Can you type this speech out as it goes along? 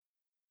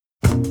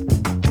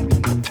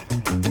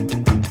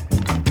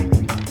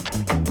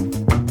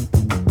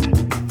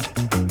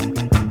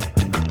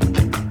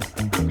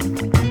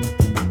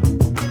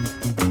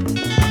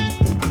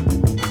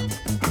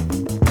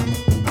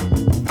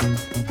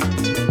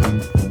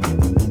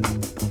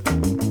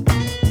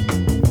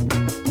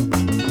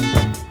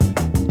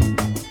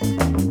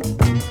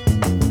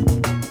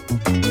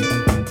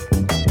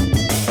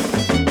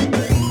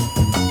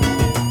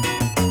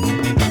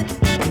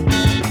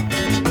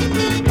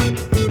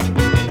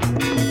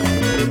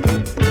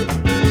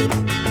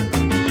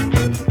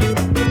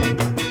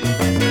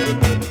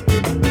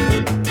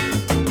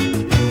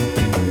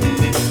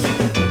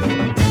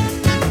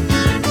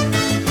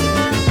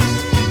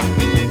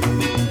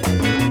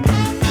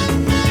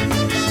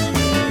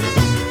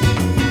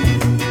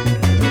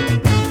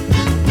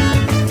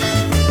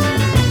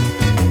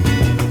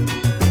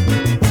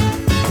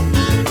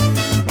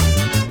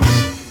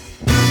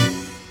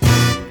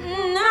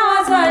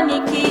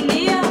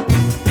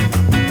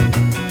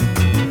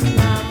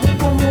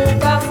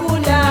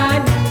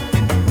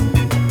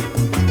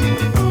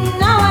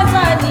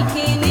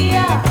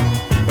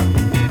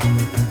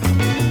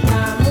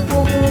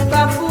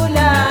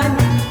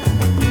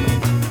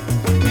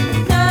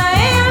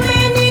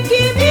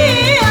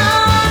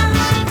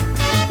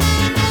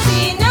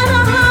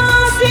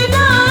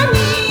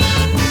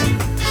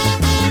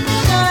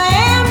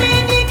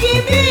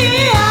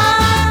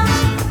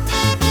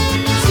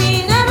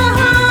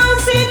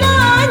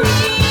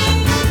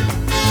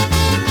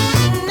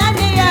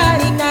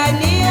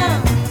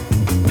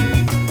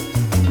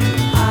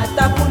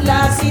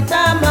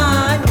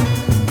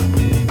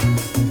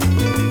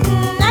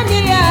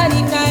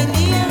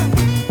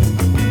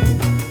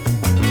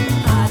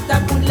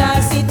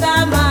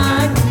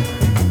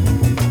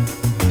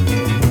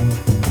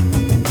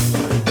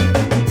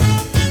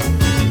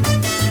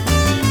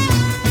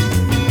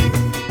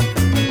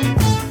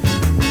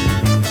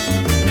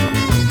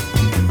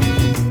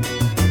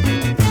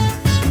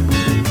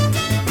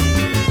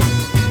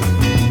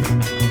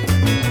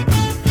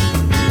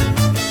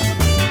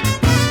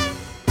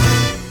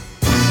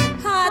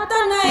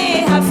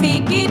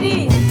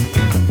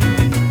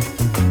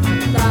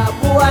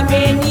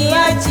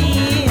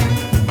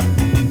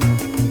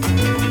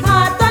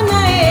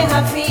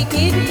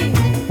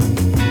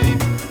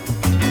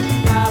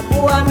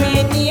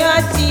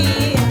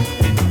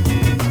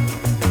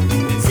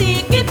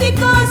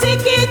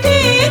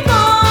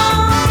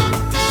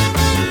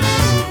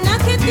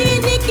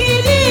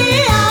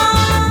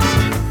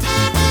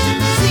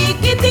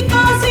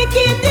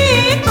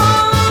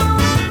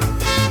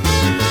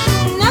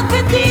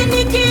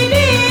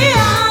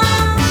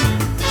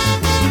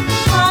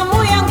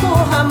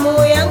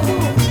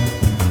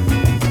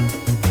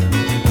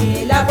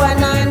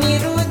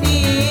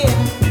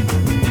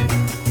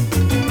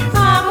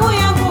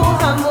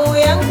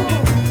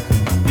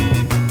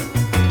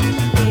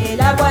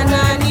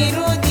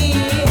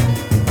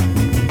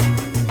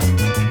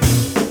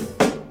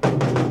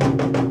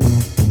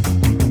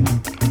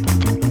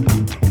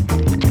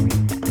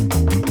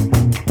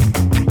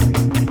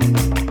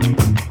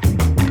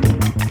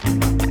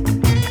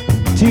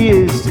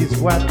Tears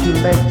is what you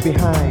left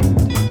behind.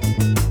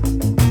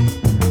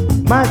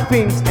 My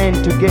things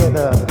ain't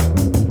together.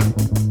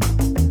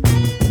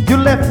 You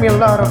left me a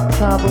lot of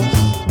troubles,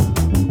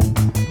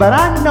 but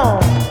I know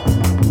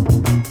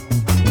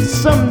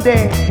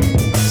someday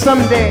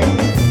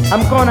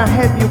I'm gonna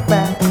have you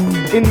back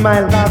in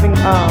my loving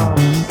arms.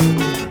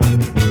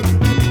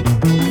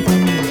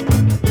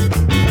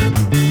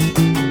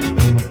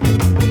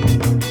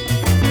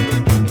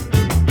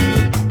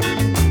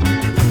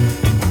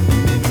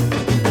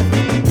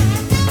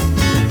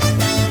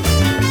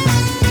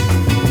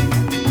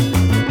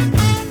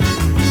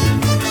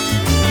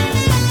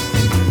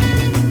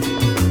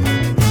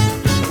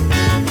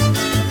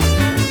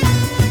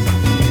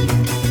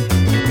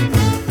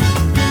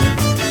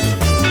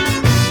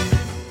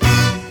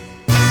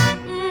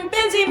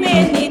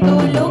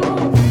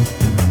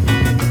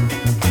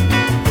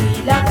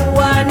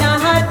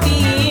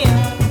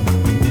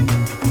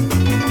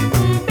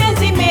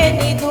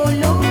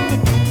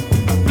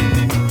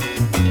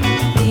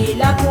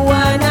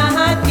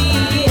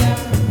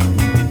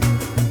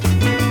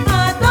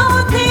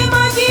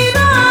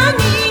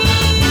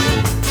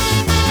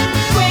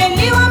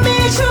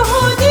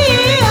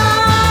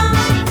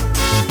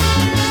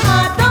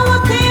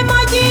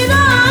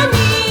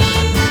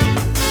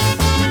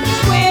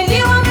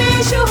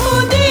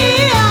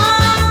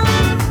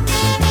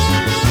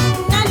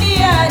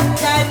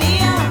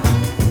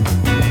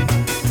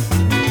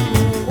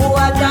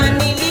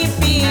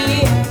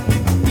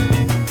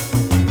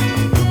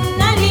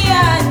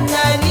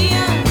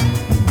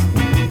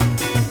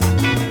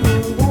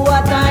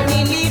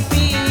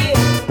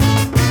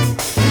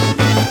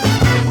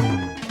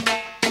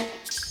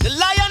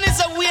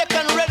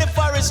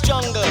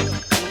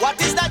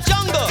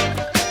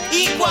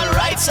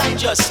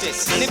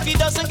 Justice. And if he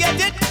doesn't get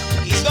it,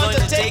 he's going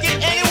to take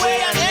it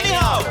anyway and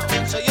anyhow.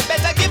 So you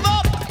better give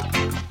up.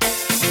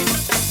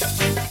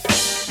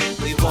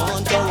 We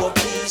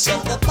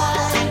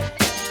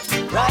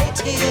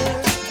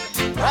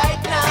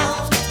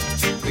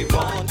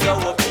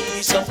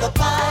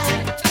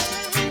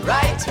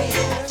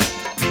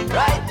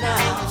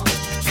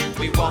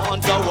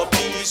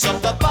piece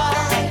of the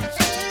pie.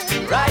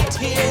 Right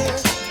here,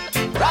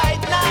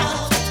 right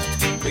now.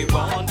 We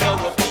want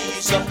our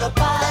piece of the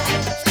pie.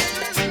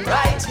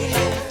 Right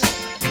here,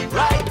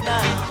 right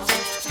now.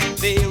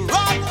 They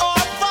rob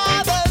our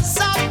fathers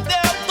of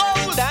their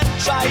gold and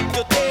try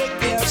to take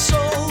their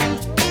soul.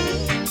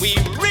 We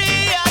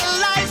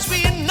realize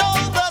we know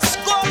the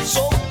score,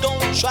 so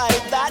don't try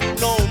that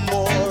no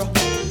more.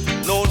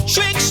 No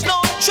tricks,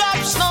 no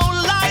traps, no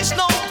lies,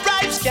 no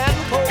bribes can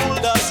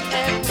hold us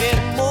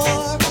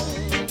anymore.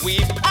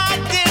 We've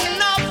had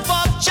enough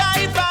of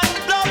jive and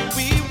bluff.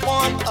 We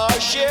want our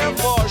share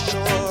for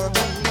sure.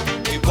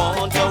 We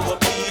want our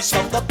piece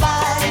of the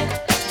pie.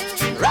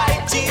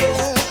 Right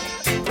here,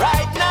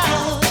 right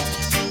now.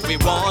 We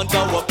want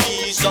our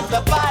piece of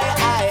the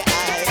pie.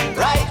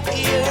 Right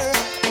here,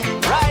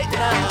 right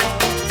now.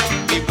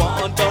 We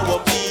want our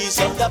piece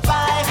of the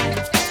pie.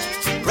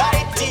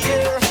 Right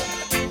here,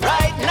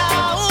 right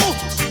now.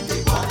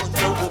 We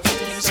want our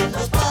piece of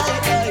the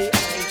pie.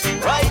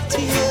 Right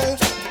here,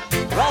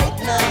 right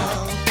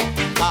now.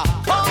 A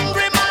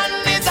hungry man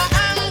is a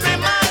angry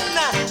man.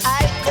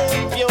 I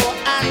hope you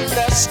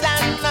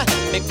understand.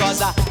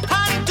 Because a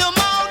hand to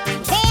mouth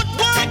won't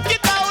work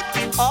it out.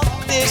 Of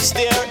this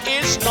there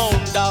is no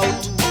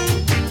doubt.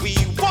 We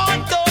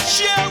want to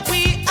share,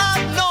 we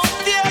have no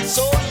fear.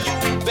 So you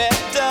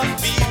better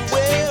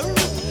beware.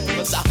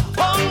 Cause a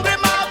hungry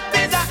mob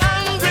is a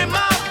angry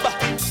mob.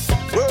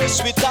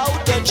 Worse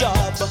without a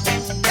job.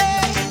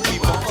 Hey, we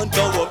want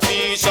our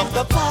piece of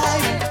the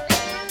pie.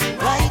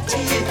 Right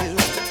here,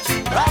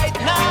 right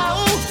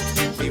now.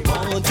 We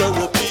want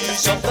our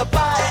piece of the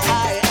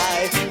pie.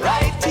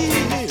 Right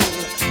here,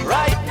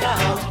 right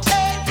now.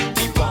 Hey,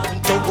 we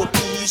want our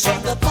piece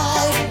of the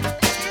pie.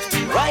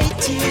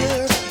 Right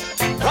here,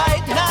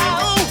 right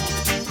now.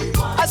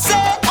 I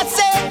say, I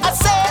say, I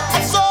say,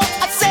 I so,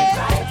 I say,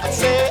 I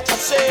say, I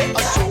say,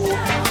 I so.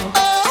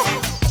 Oh.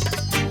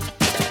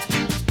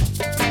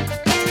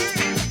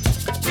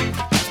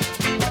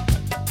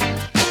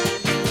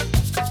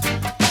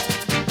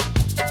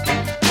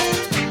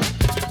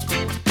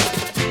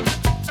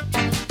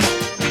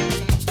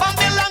 Bang,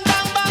 bang,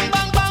 bang, bang,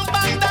 bang, bang,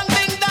 bang, bang,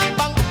 ding, dang,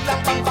 bang,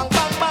 bang, bang, bang,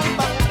 bang, bang,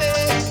 bang,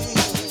 ding.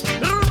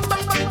 Bang,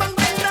 bang, bang,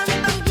 ding, dang,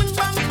 dang, ding,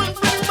 bang, bang,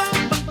 bang,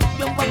 bang,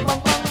 bang, bang,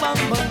 bang, bang, bang,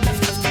 bang,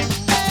 ding.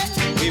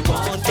 We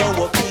want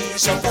our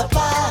piece of the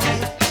pie.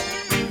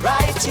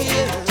 Right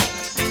here,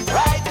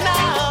 right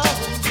now.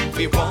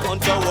 We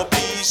want our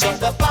piece of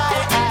the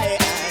pie.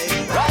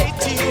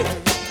 Right here,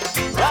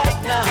 right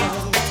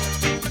now.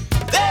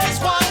 There's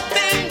one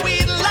thing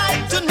we'd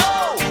like to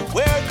know.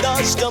 Where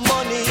does the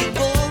money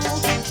go?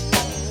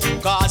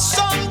 Cause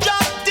some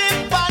drop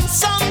dip and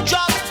some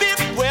drop bip.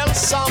 Well,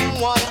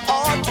 someone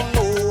ought to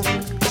know.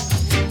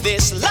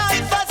 This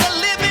life has a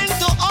living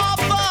to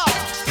offer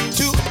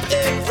to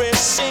every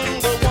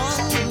single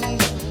one.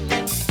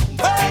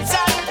 Birds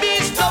and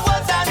beasts,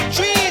 flowers and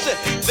trees,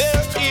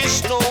 there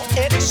is no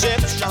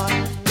exception.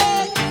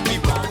 Hey, we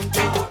want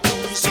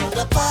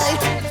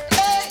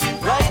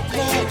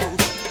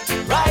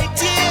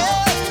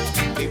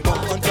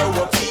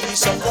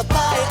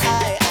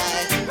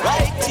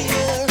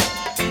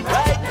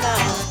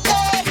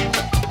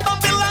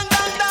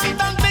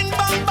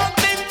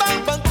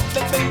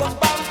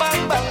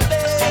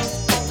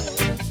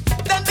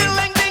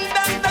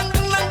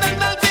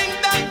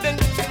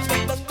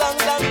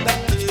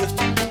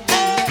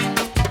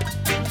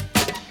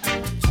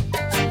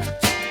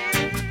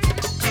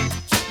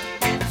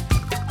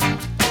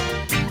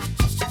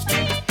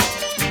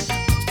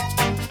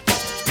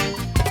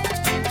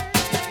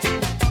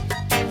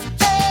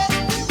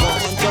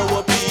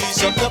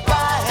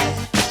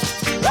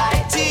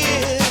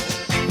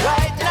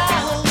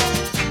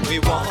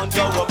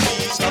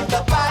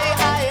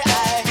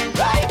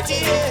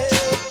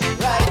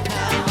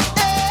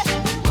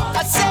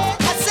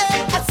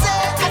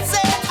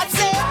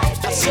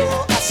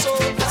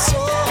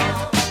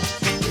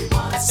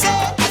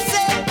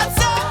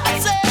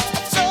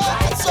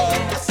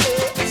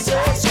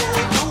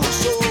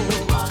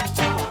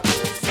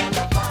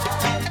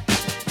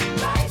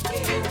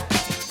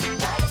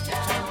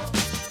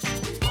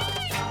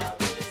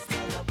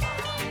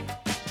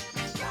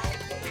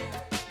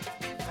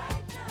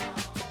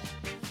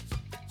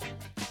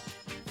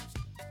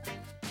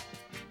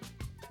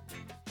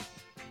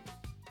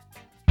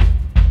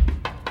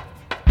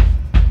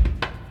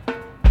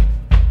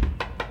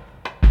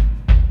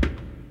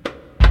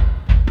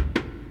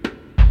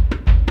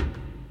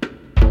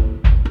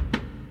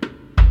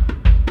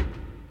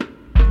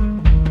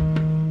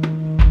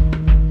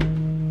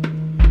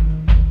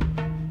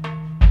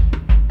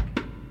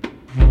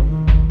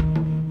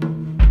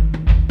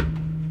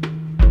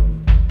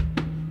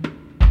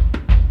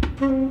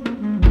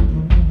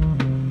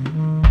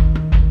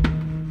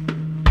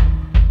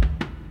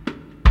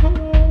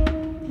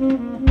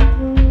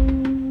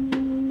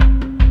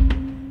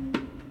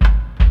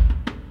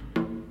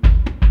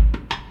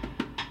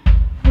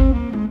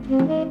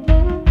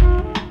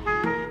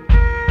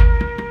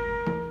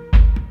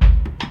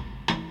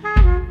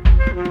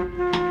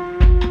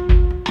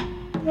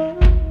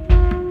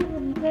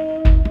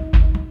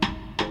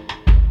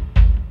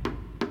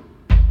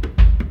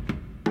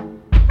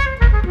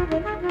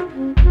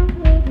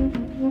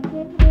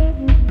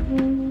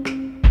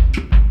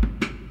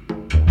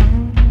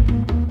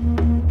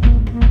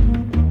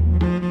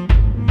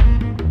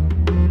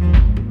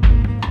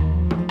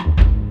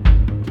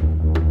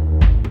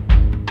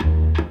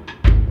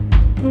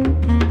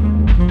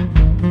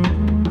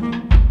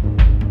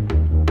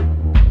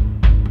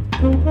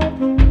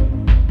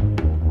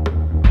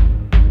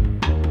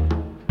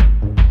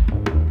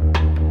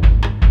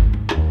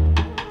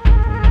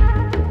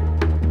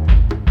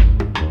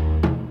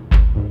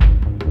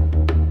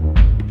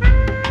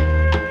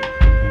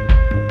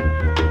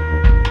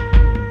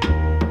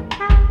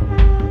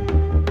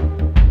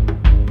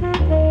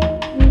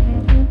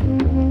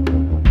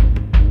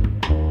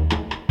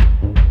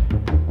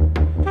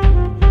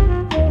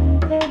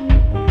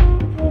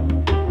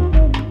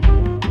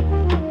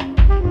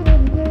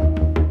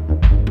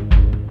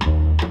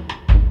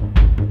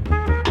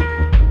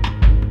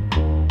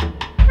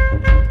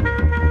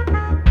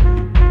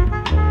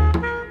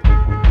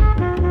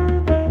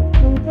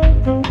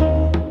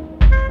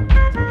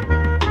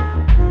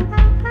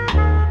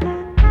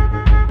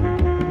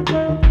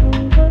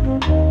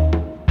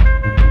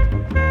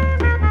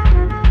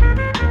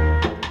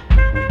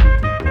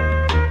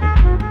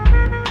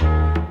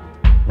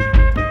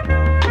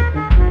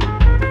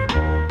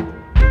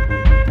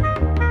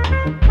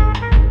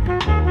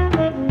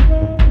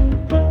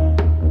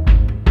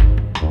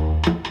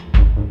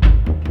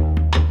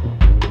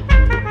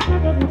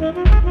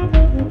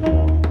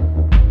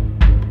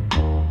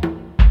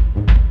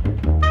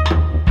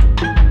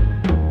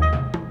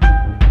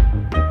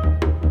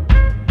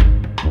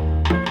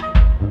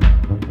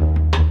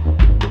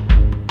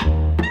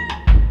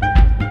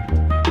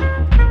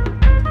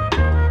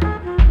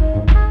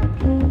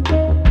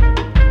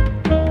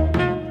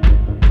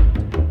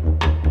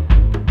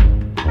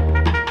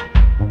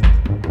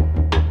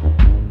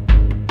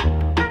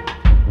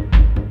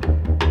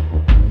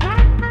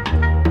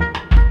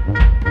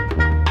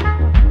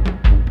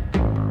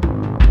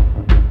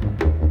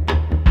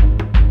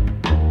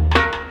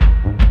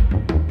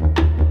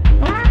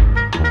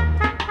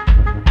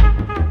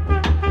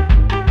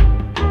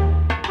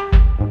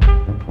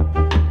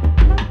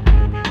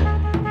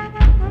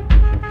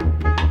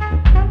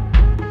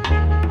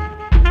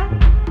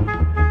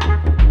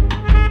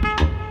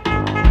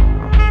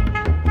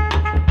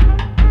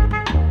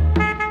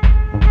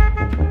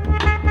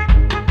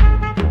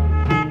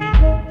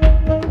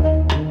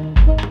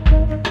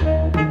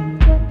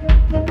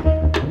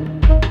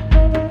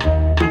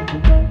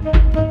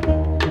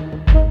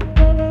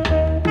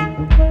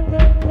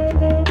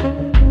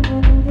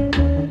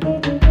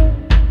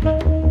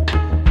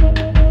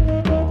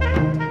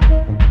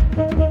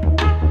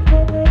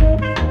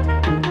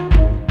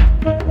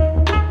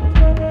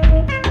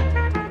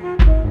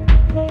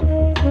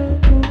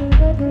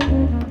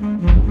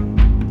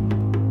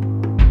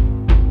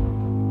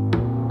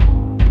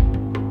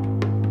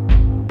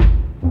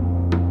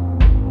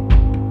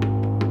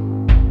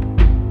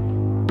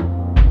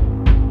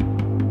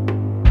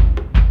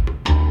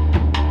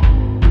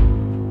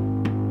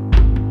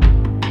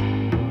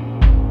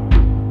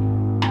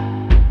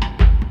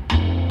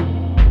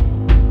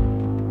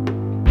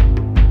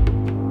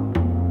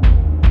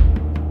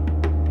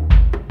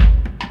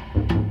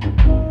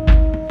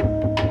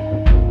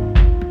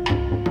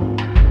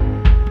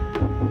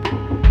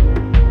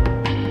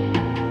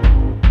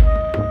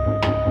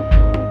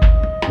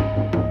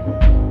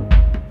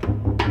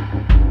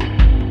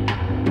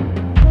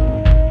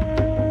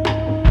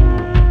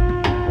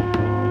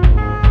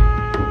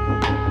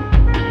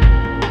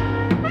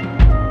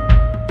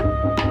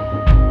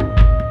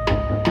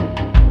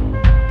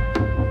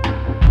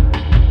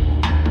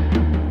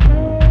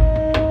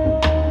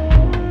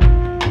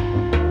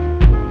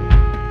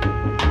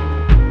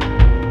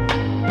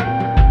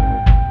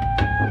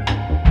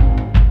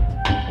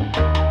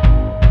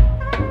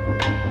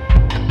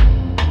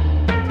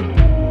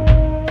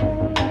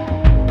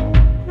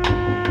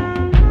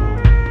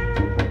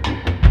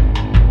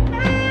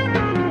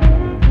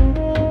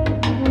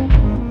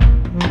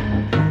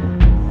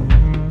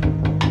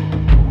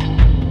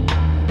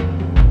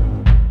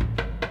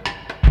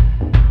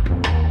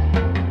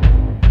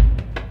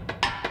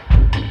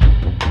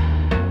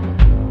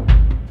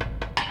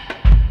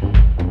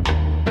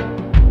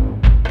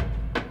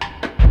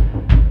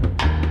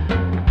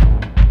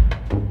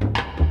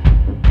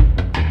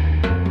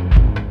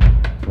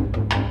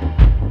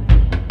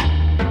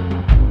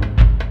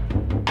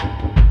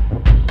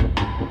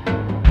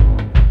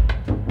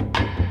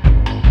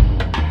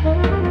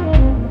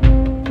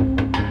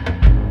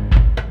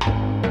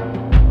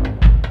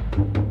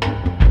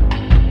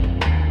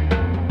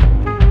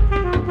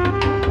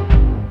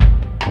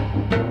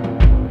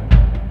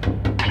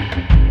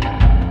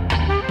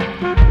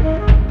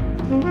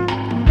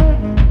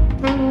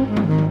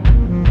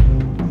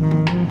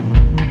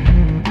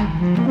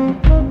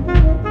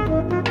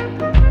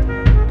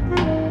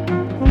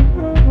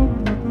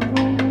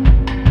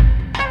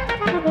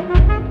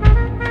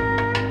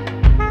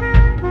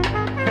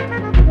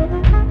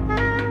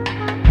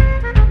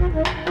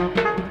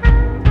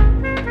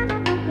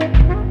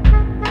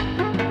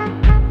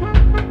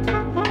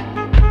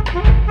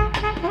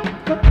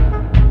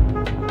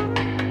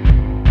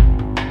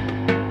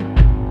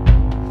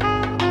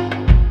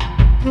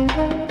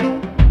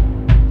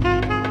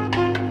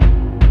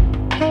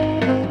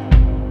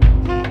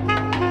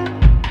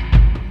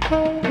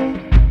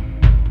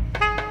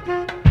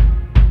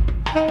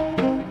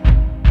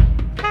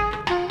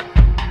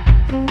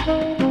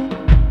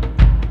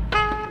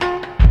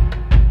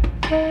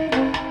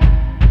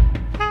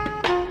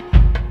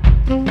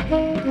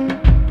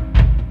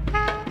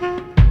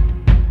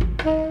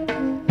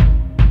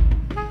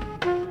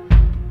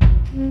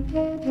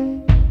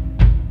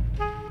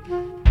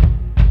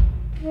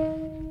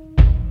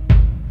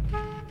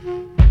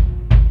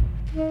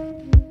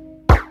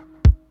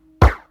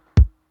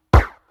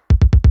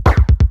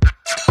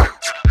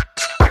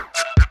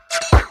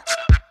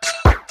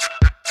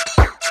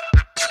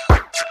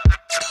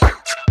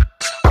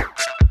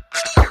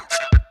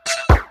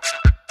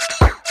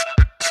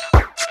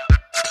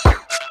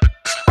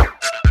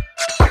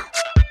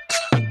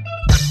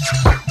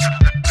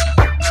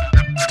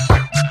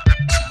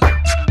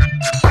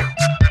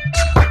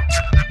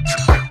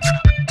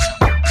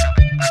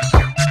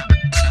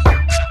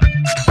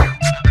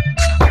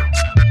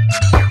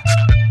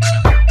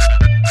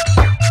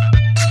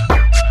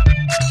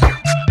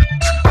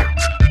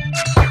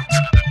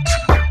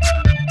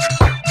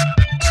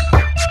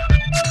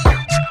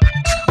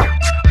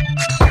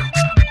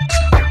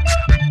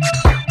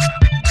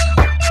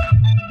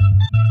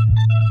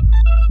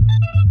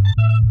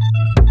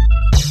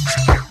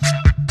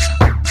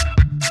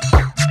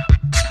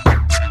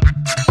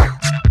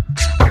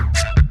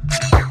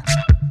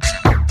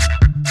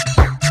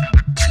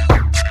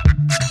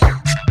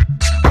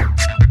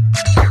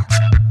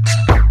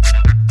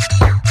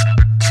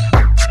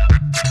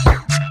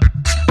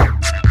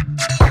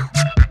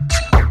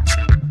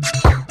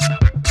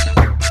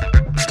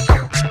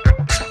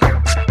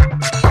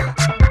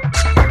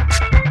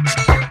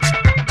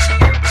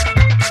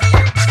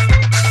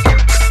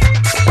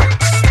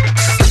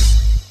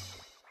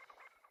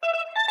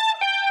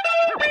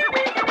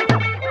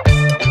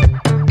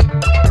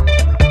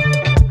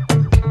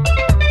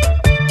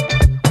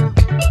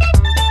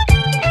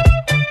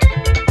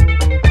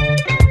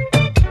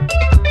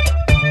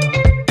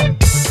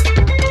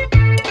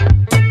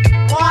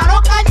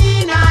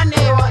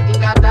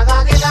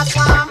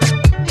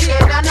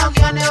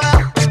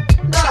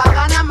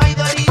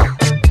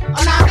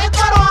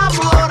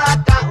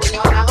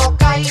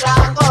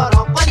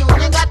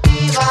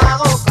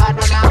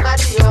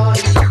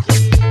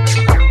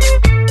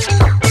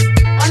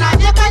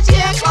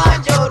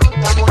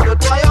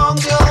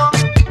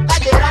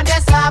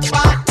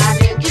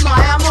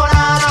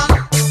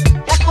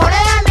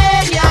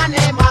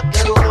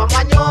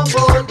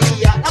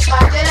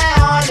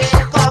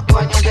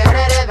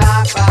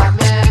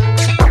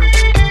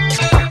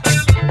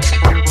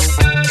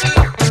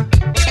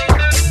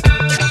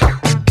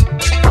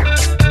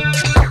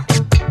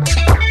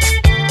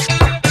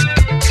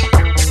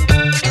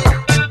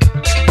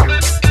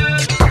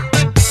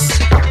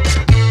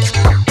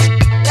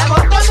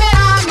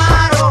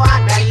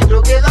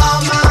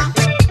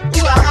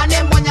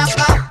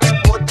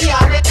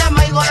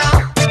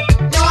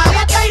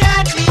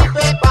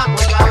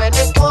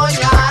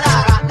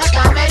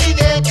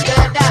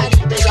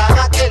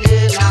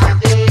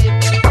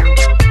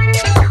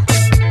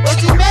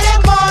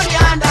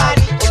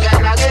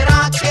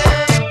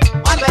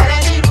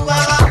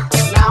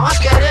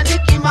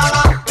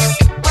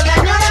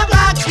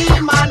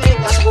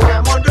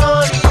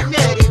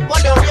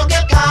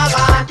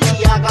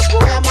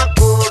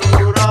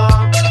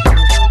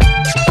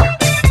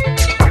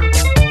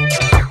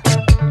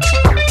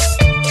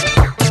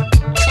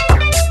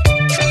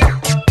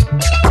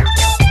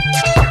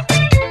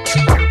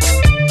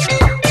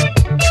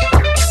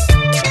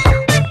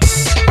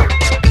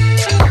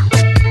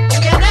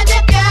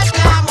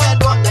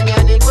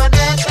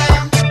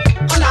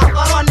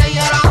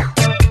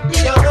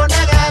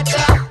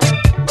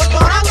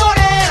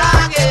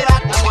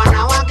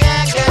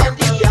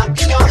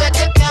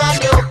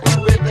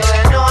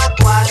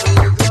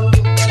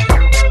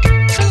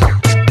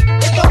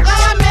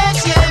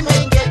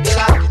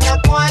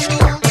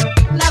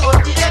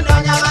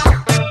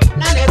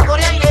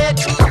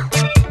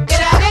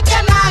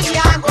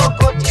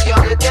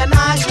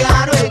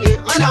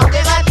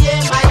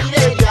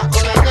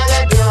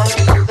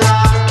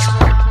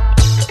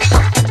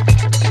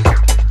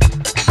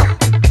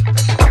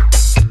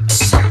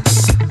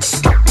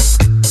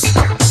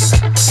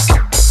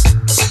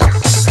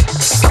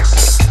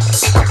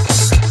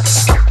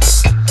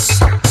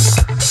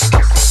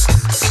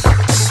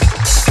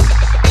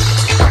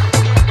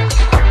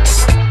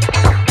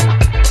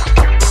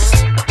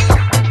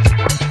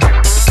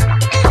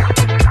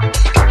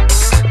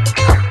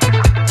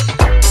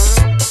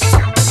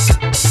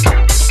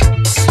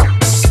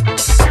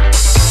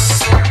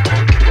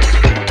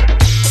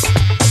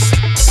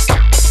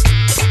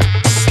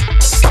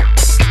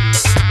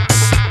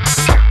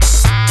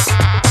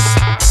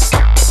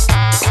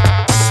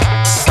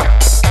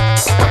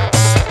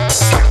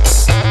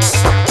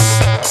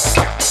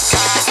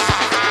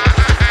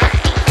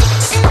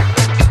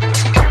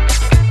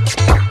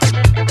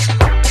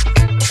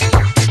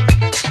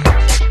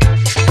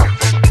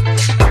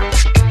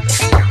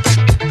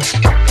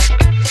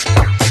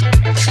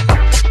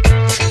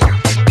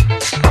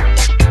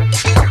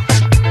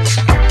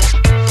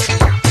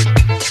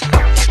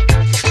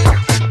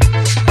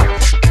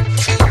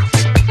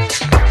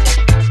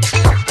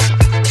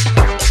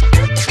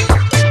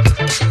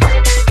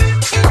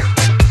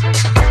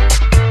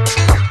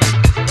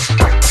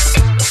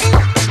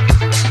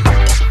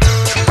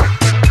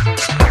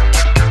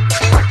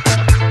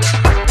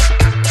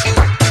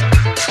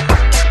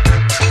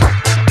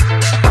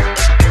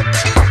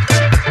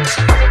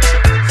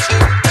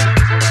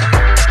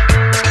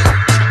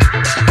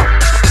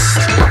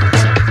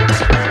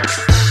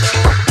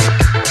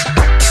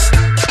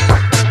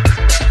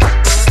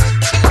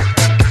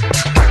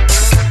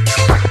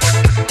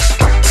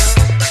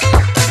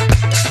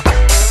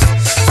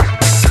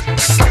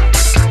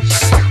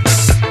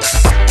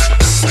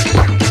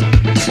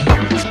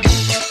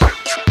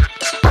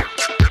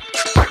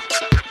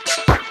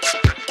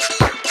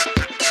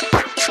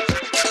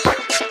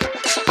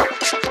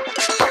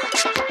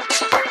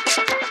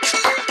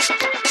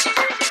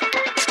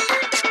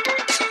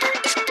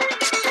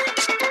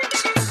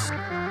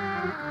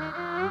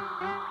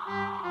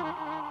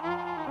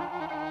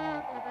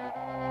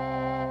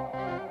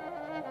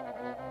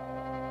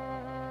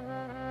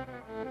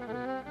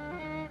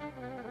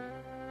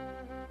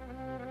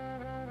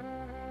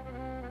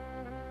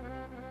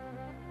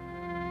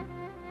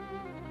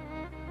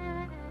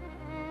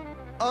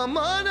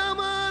أمان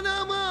أمان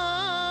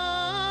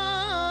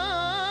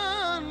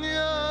أمان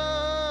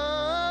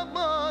يا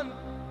أمان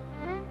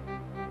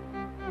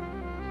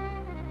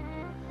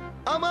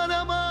أمان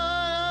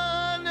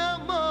أمان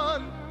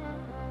أمان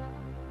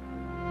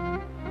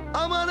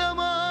أمان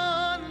أمان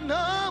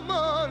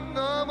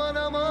أمان أمان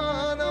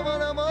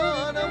أمان أمان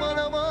أمان أمان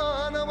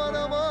أمان أمان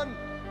أمان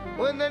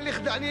وأنا اللي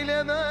خدعني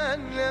الأمان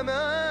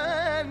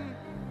الأمان.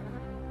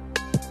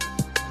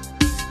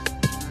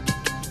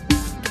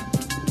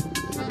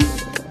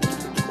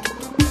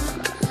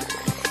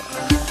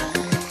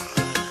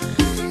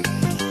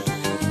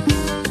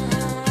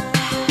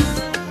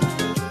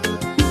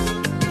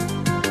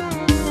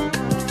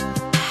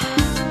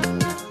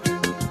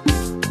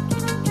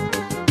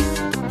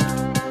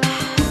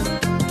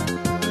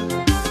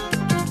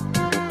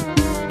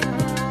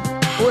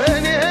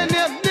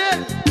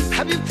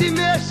 حبيبتي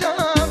ما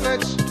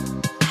شامتش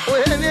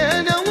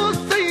وهنا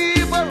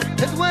والصيبر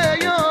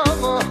هدوايا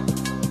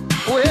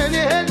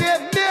وهنا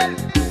منال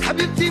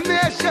حبيبتي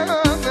ما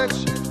شامتش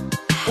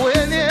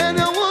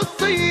وهنا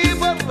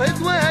والصيبر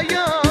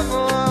هدوايا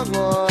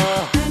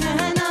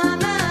هنا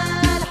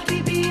مال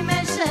حبيبي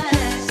ما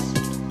شاش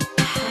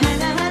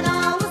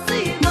هنا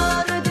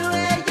والصيبر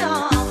هدوايا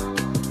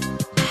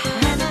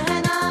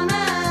هنا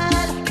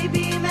مال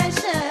حبيبي ما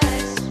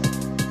شاش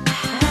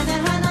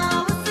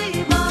هنا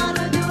والصيبر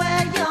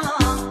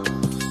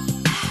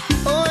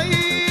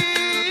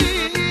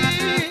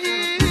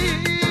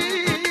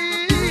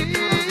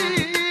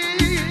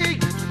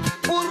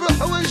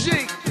ونروح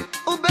ونجي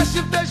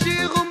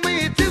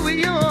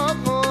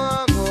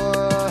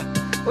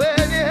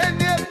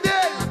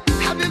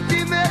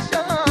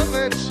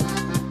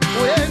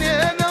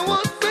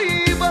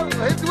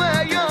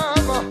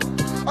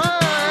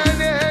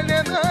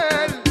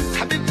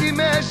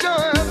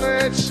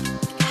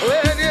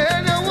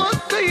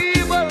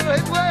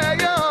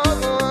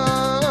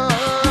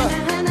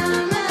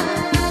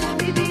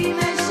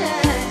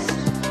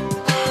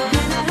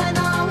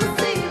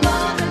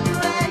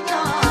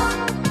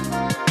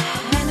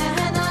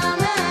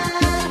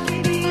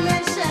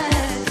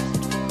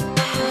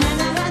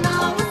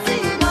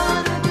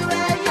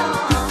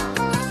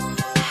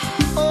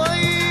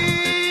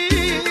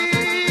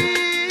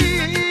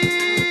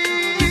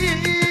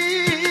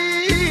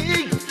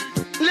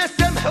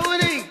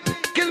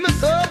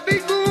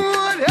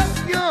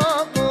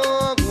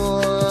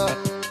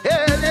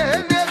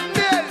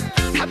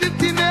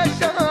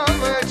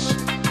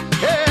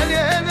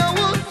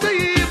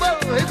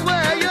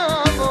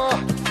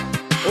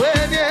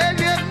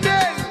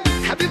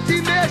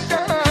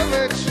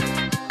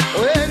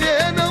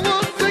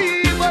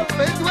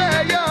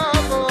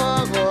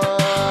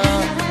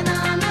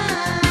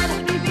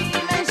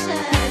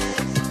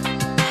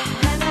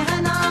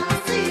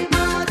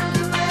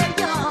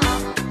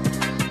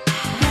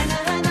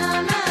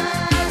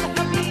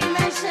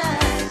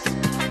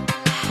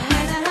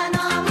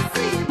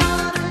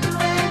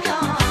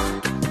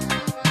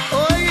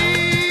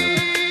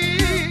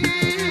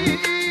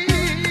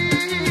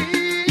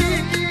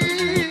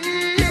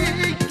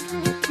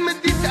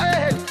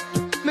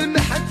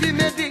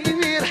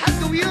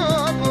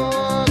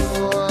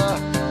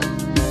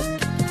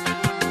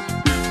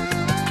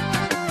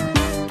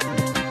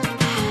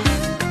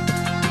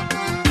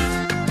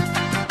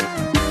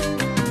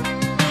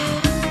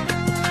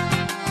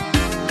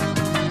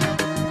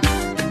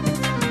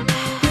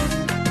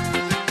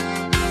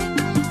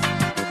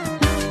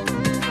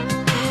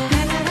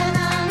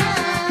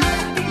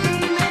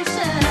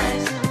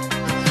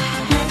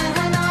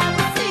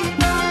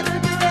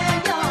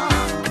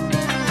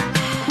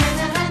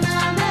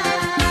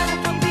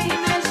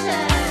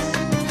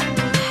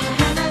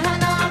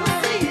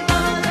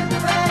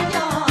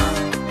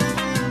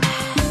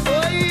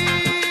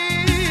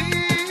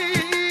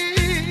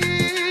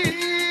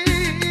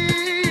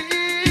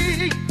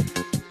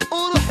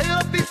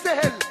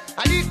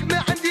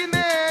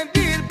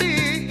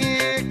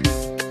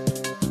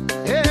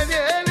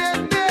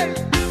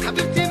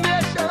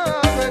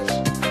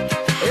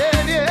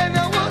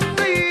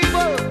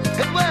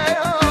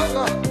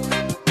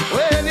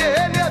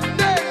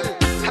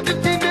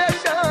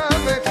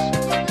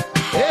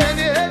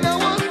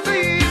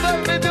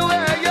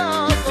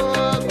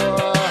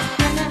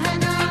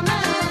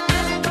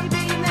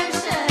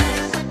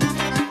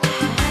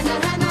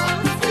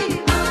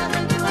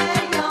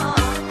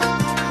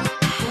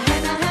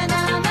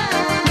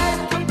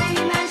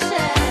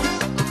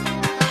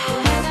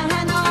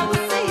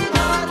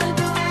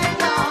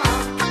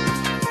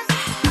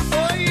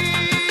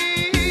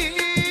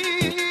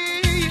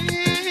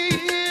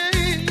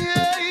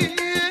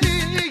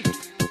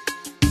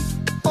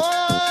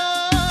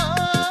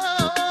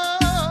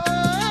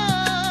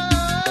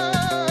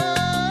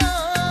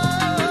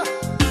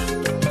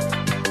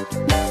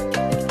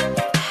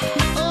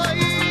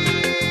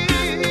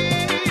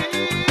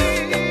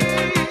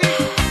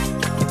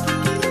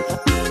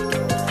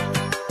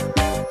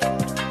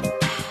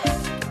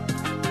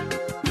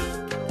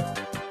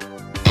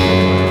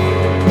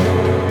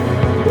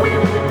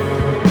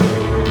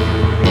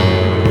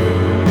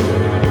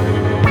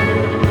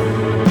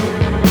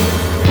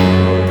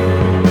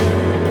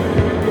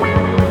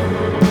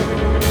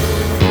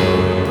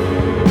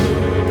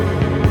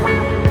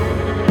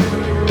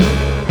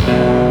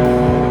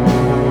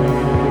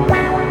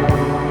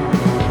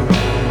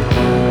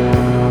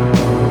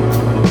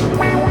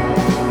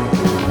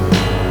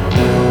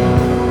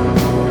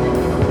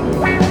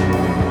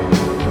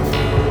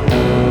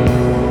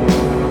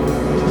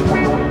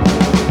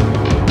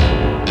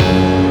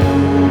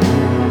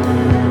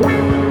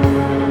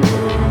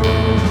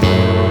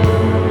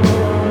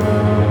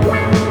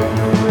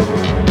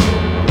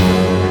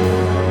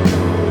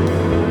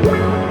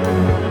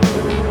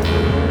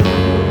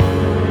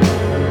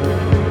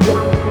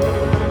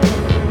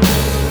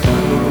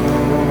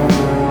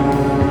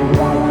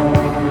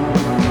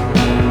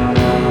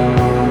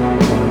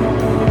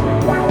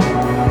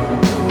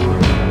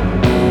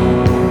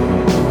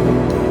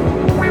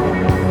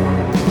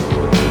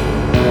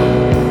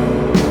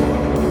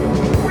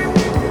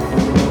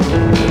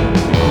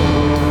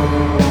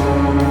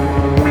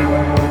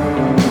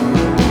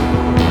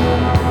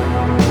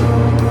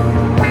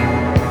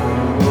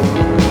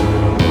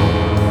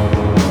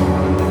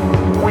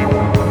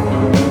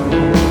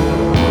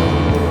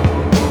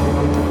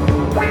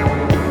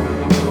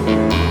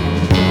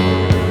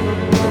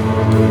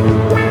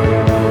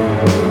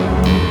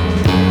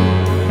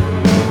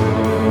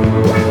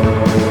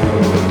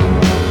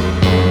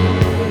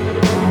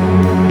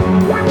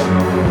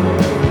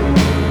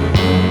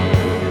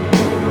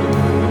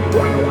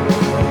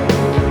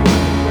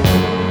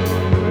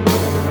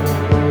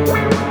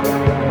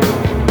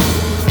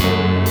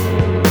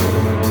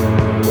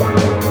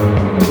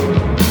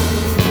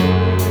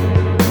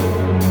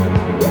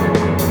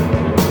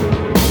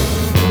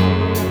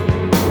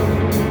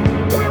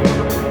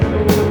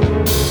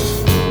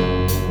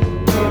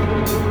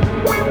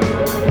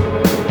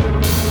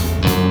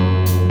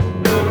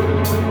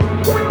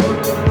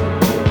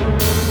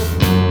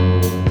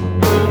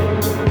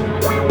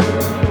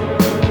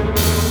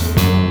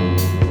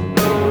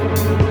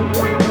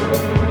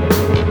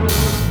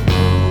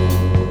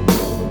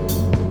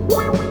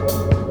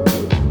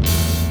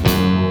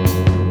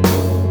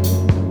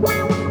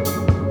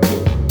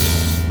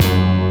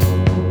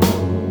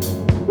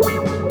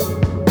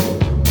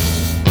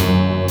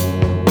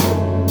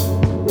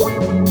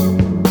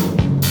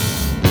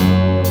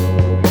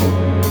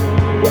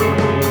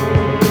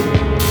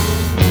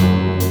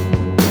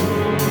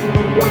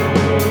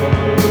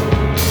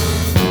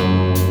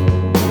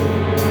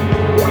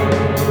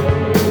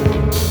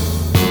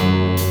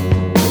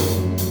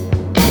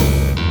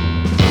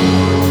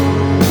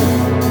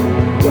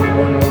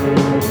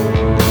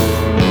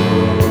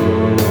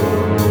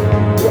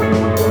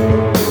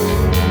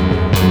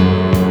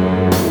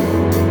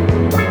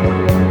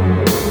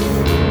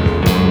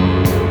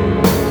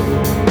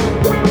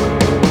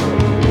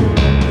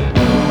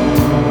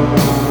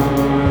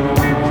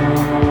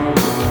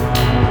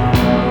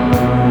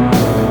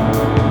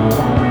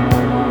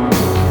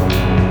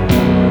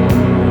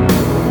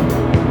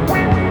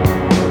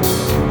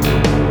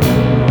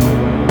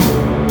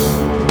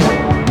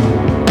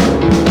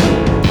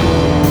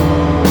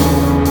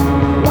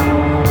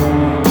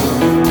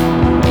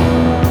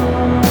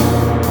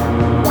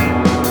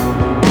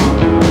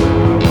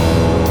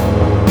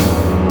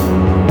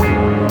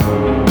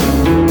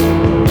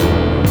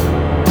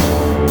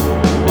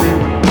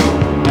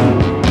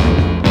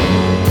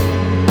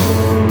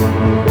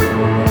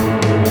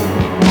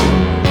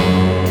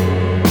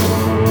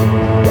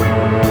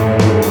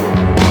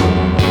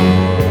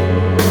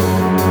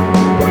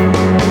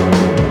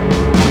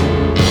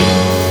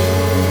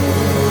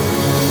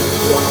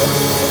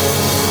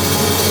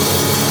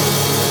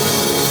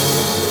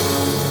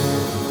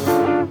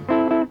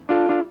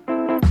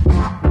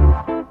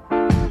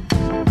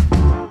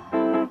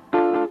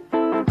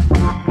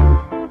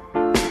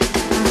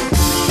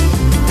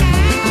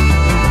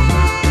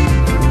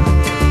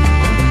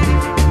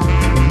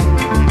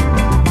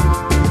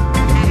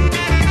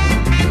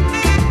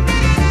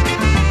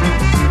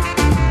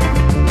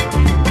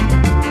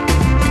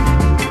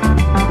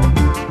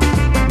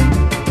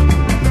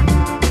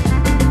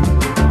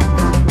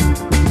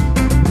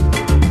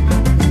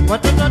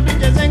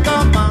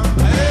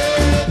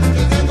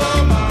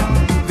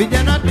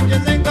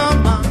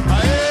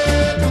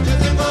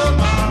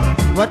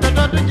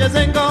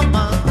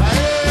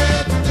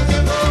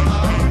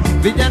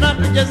vijana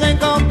tucheze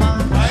ngoma,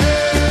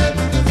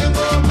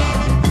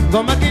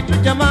 ngoma kitu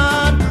cha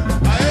maana,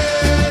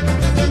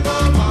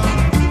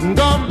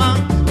 ngoma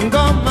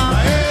ngoma,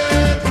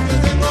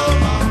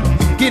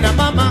 kina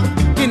mama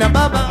kina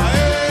baba,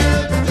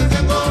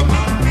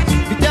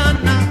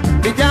 vijana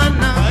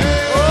vijana,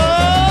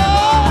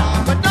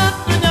 oh,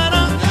 watoto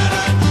nyara,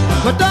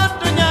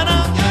 watoto nyara,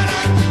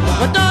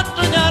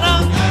 watoto nyara.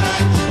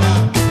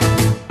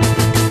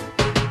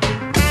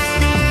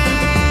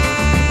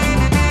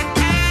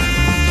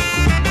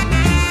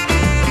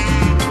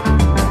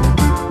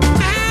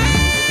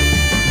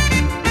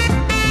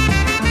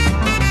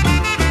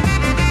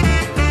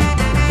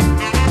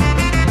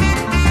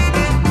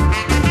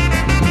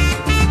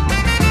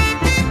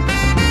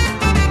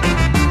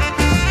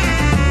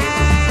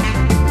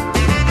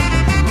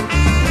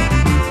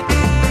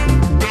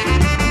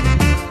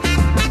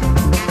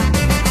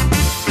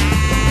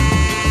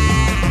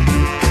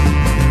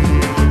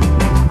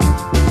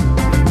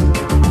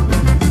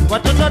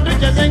 Watoto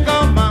tucheze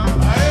ngoma,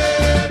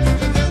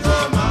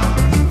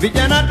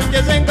 vijana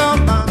tucheze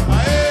ngoma,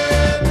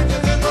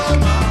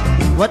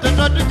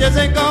 watoto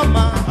tucheze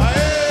ngoma,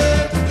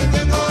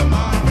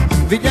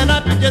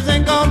 vijana tucheze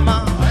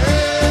ngoma,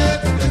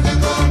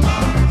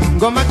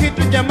 ngoma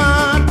kitu cha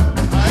maana,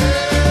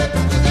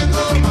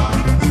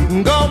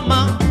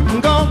 ngoma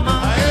ngoma,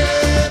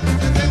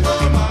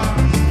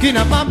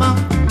 kina mama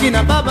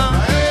kina baba,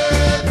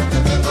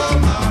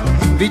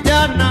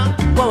 vijana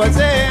kwa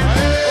wazee.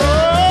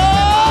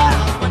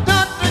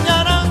 Watoto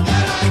nyara,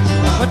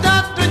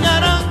 watoto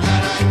nyara.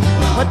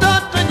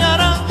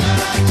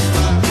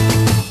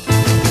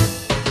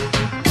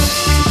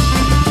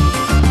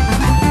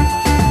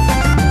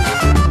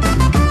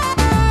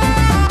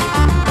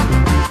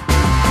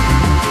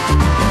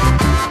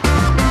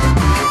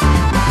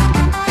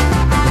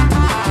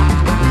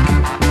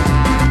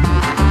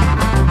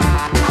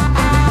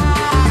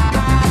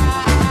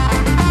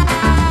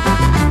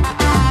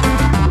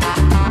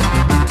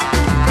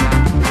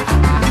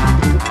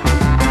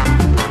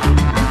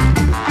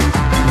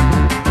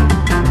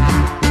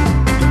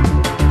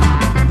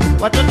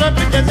 Watoto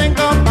tucheze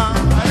ngoma,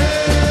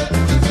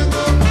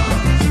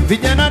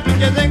 vijana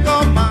tucheze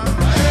ngoma,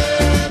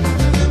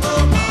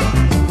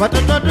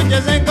 watoto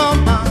tucheze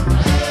ngoma,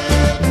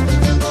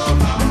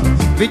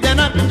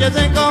 vijana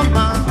tucheze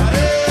ngoma,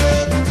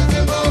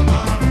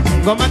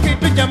 ngoma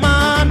kitu cha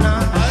maana,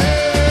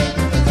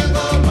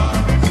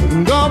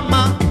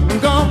 ngoma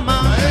ngoma,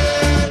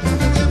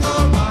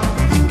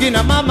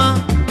 kina mama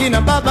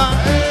kina baba,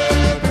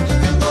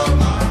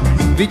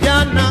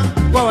 vijana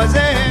kwa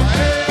wazee.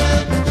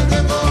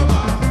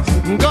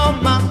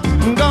 Ngoma,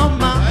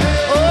 ngoma,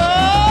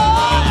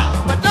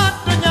 oh,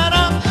 watoto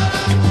nyara,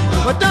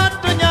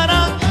 watoto nyara,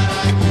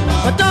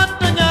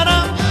 watoto nyara.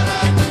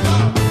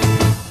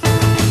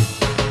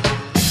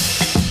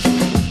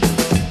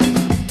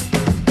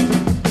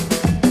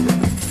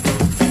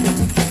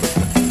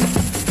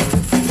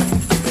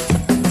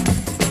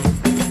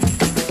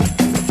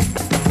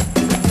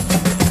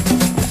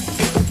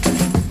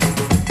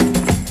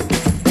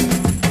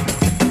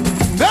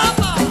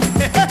 Ngoma,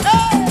 he he he.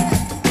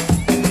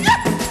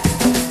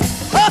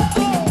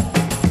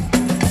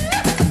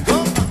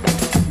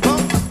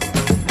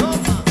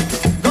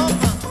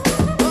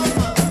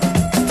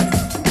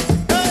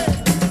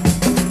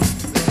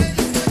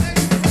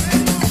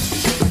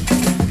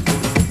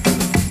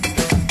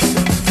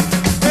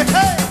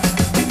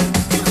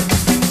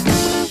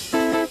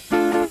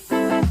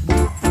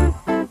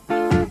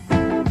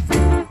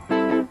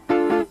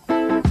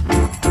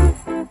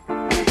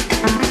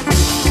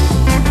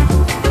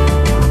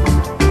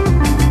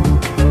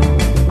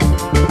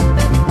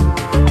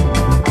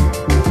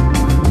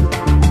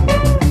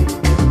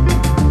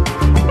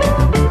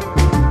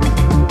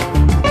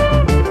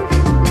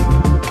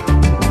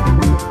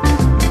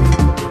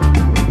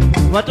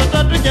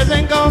 Watoto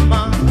tucheze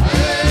ngoma,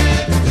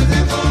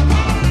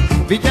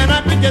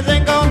 vijana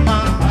tucheze ngoma,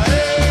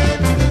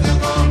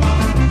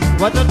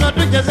 watoto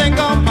tucheze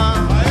ngoma,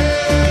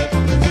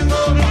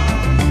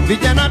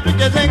 vijana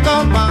tucheze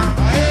ngoma,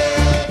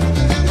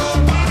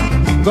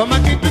 ngoma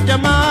kitu cha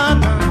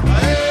maana,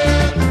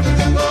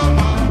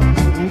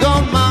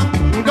 ngoma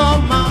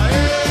ngoma,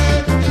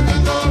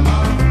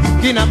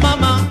 kina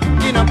mama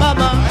kina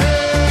baba,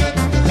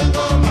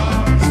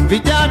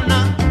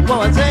 vijana kwa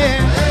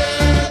wazee.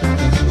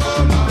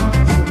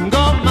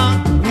 Ngoma,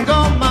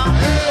 ngoma,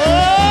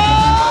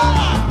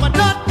 oh,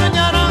 watoto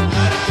nyara,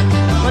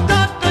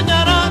 watoto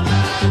nyara,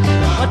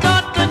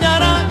 watoto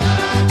nyara.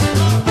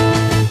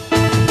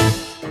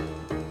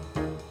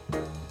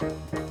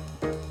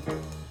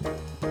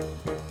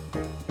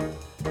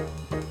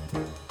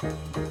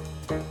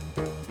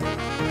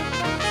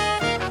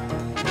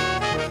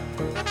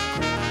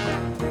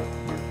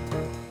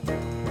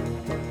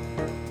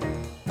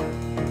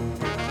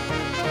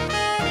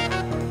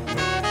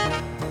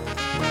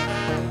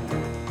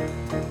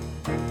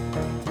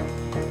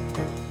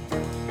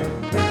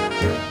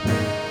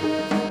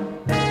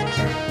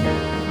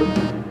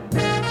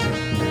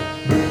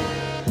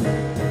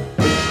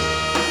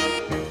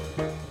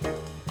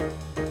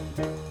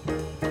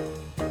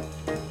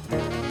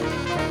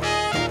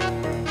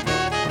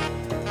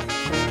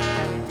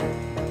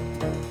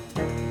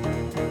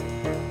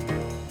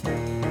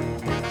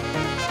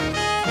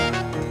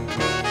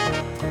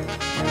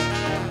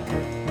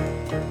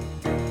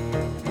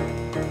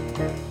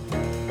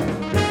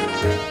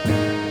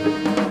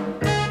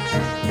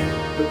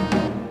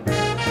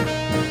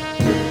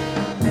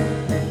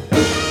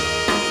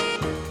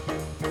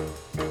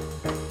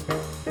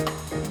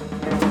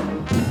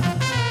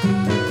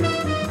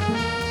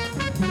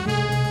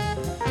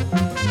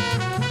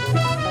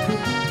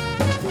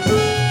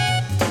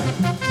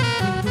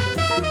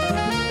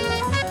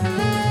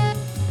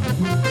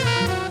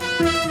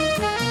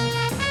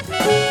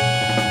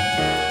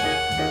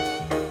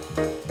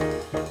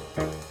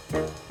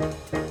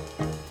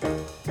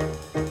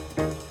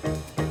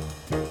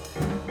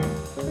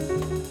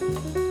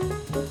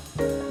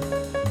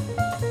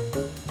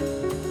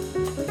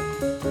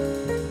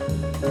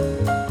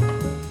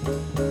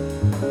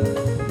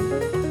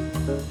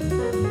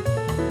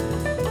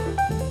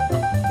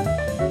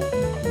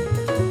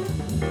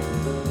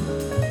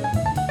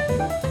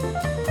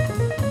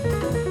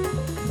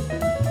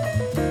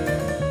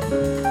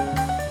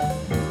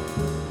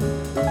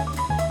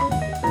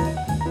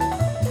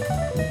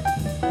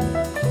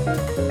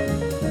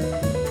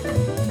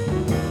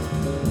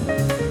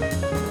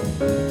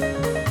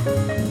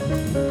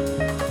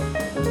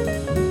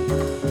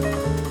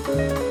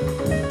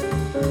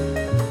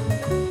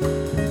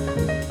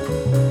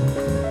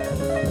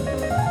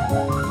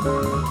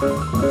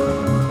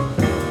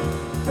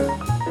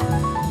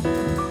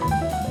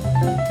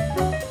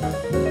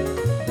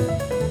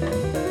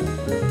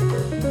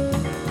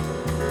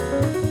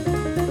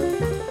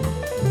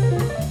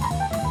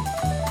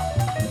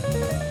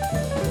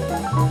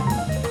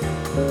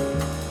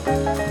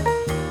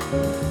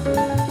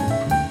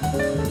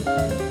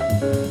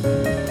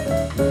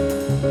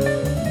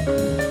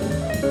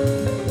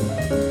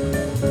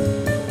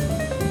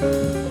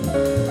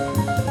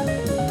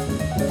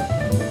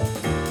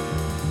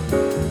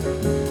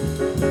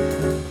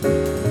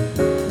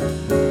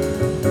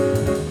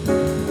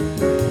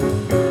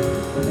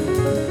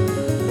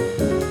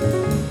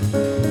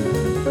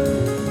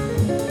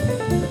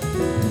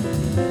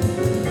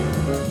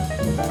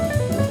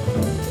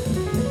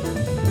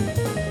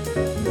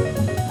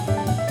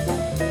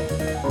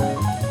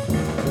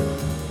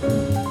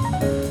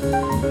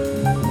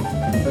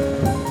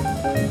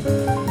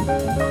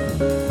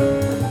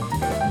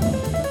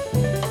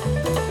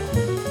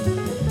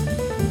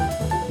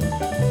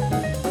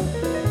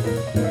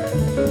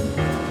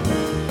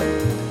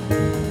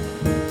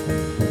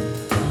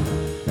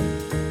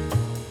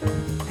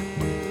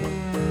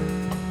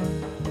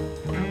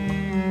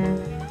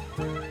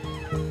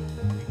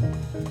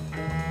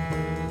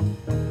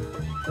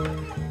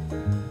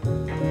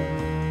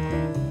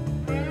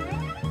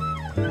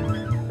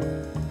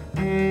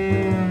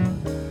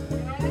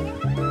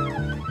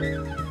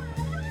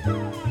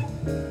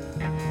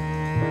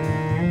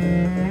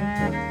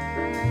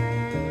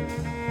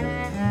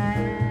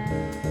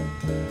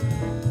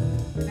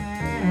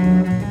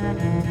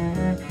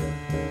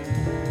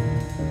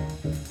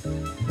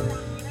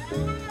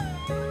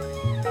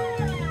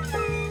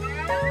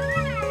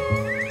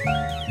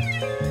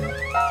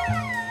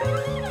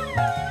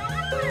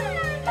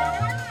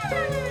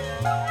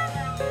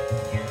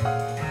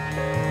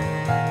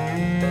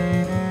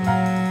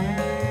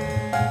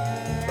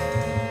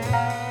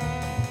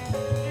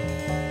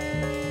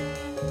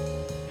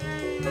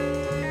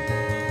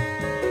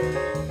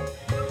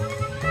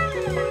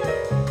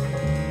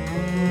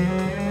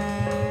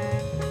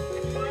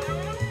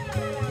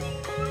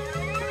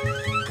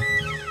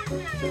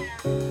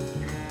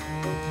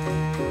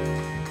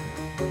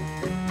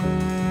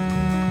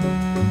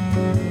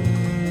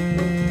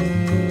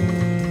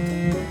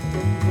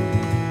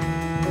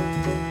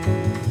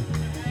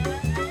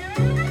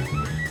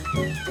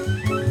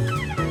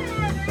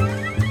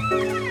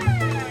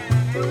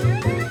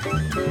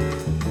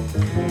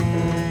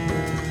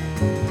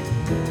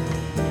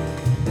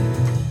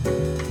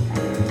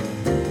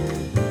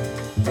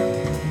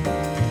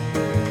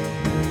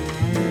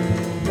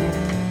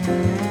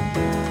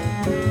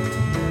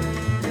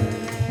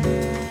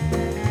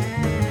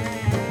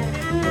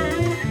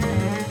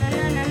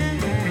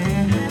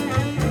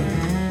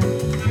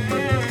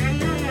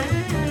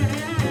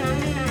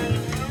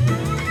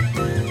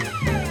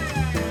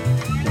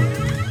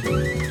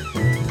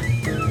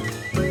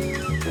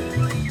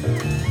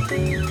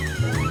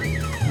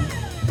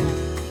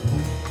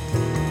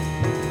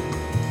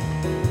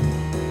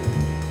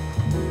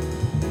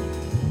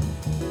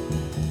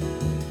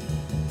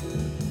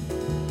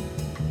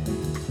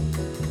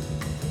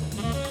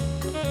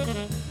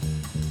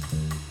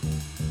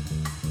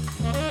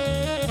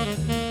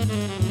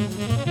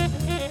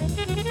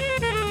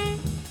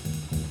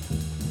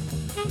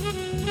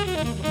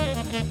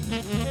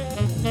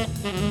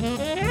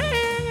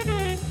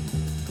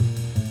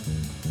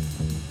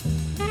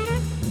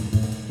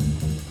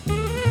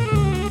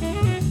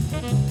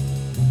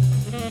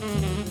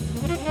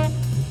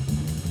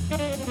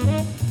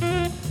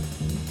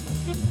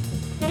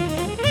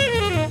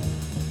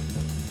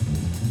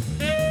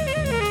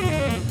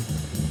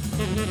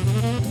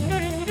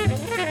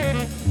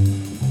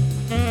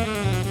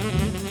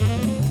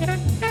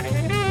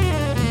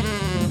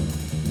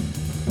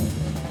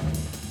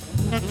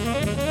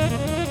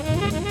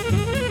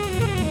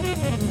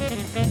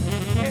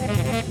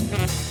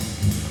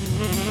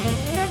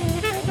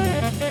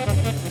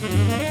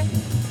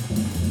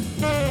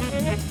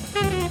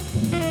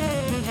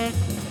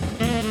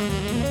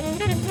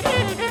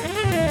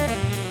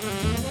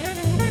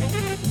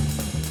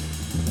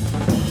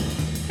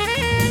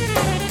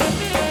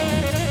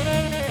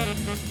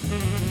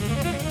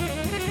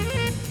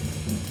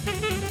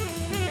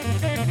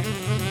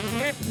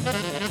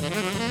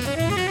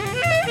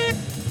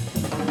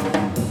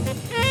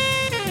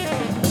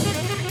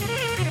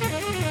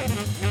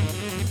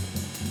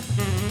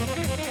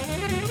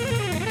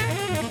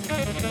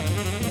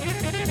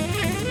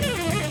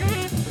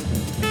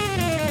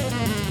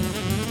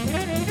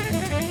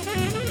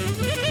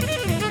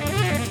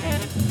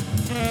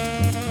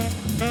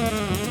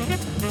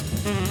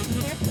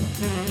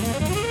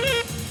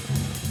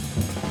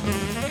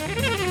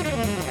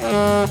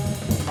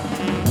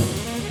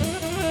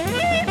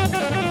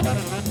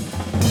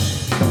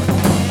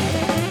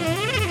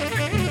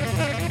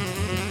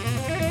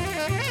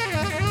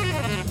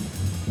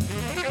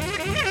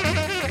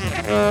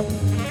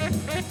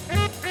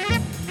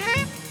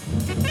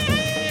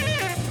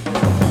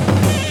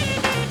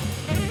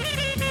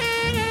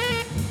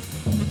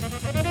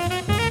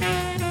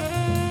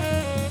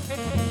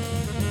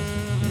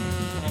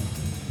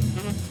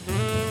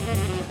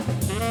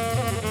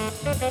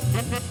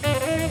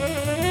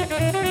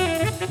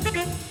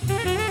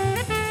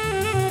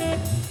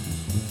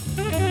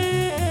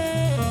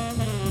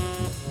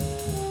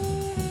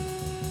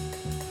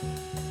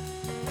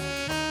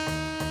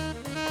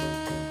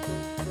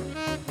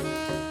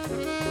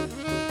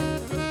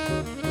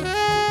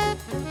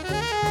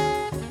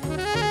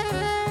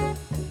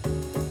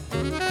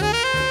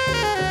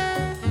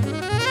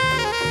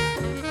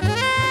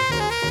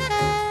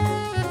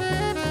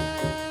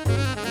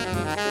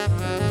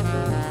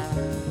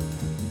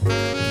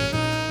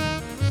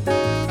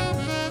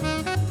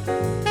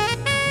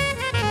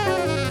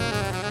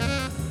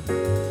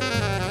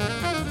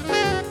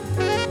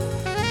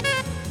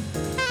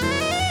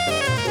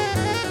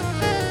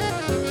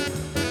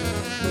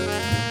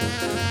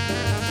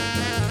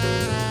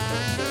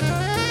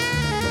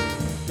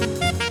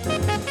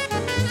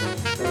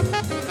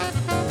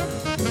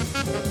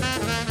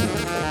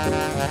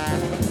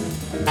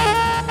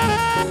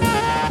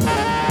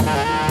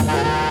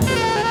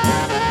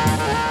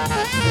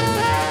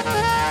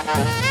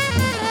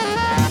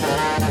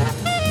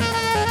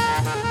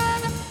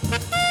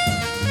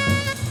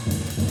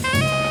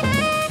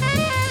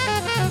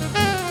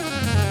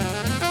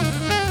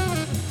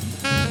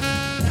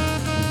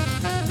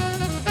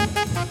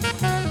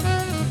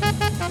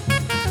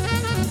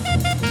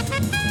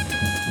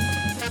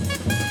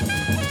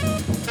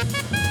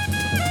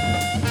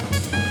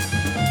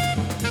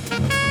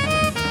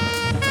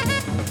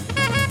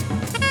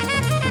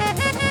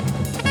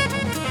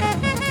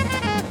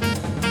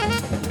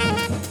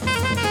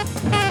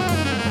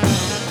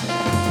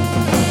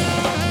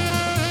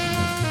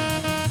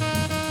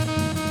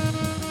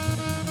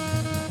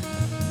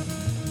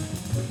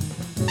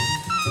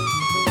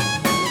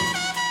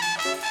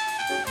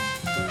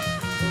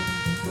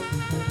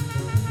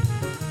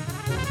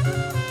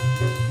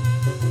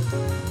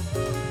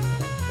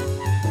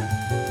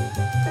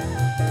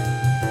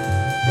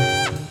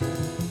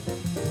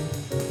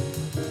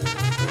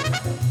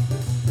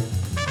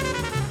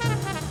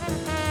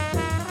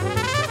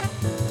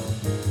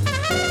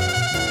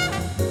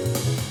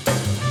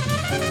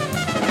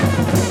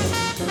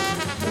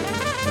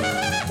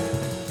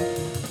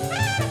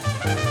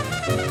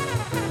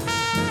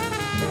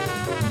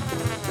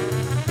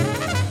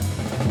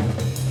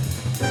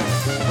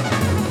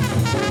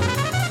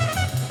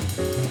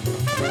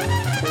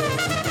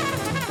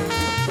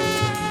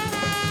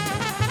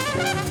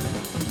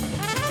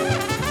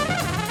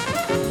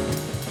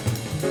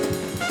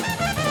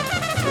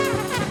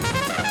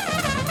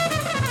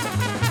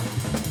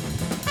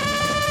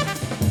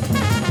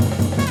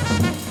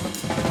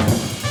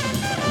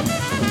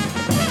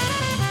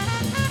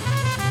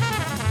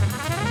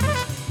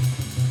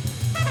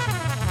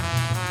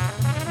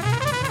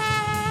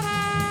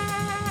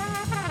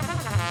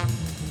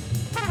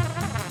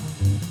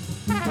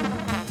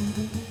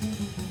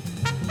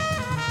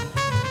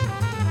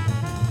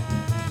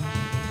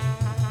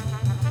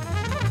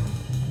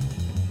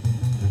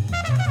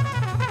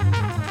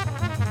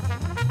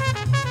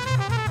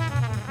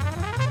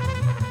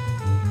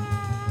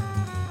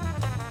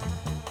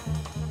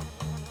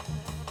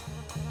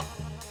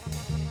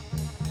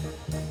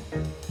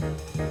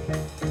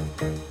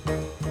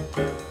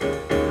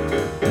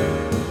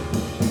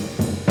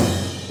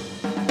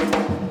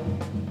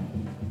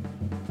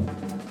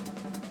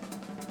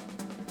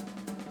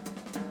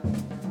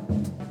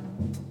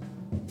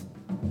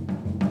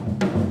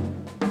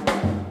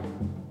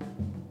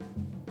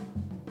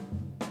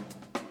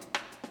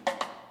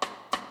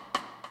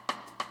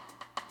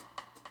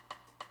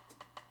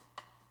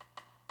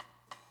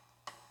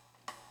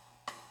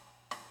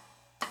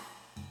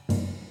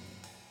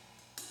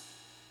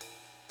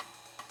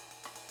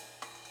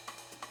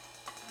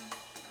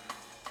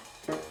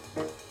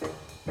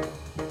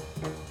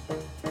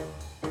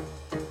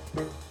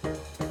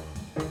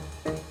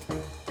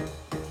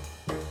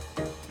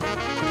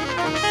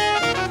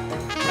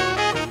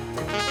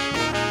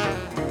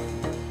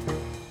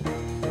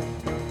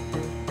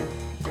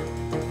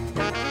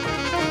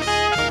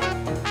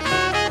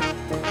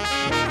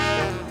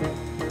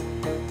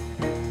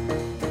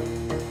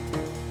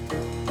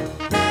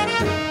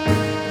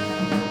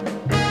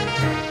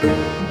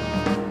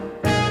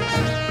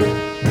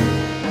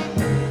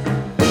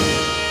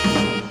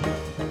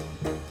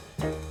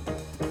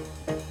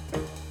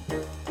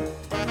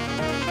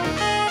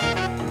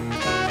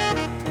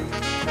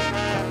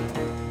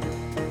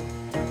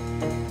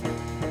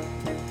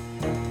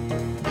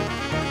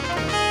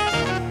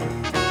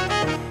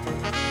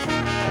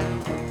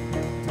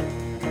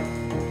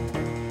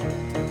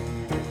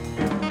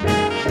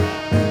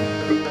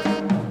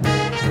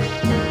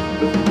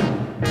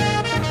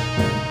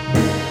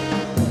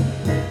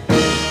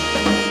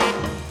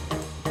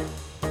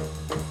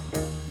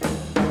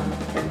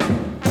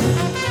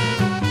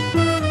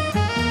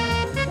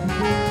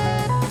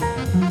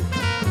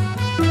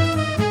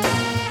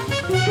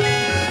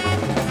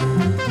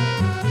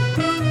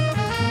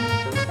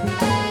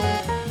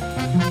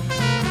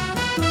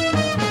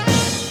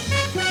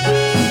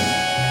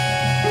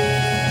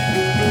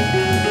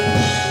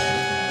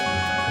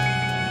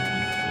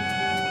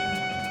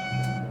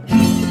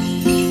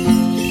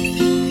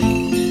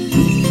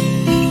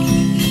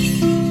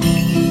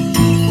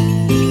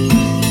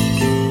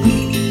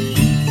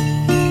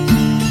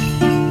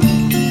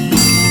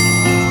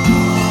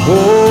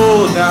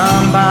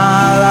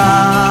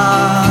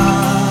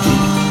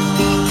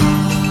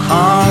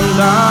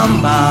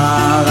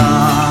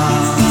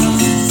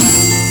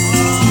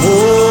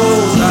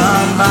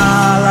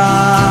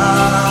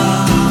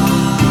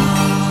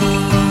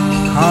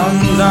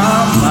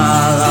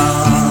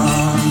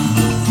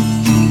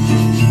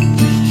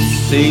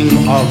 sing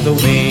of the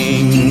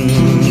wings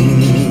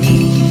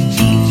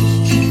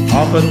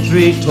of a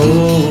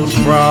three-toed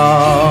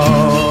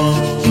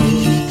frog.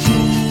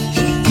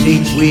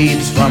 Deep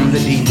weeds from the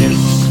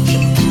deepest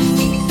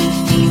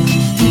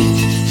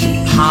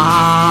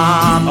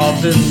heart of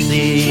the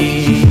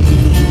sea.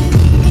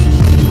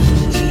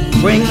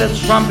 Bring the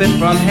trumpet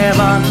from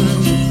heaven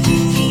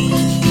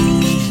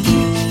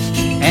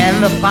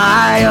and the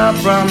fire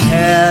from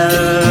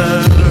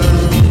hell.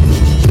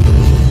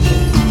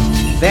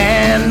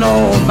 Then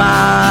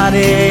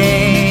nobody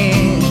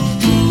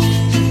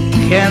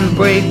can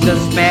break the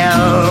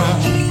spell.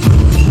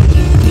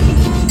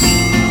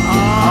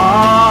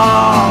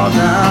 Oh,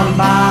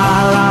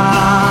 Dambala,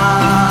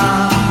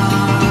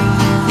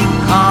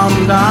 come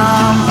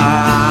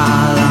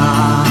Dambala,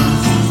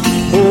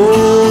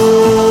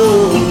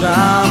 oh,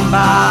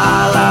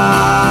 Dambala,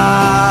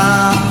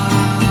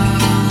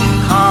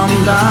 come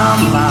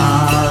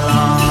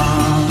Dambala.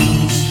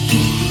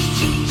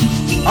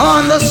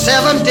 On the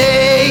seventh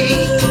day,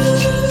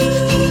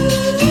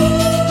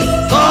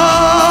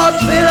 God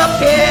will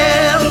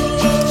appear.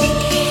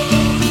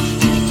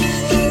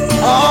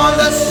 On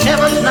the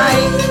seventh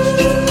night,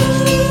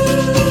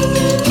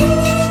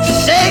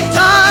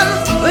 Satan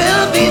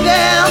will be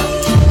there.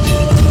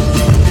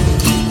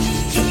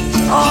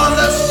 On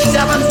the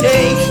seventh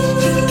day,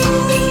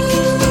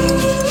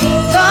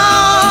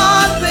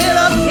 God will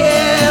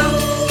appear.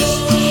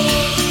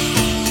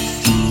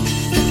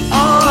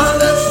 On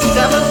the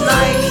seventh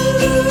night,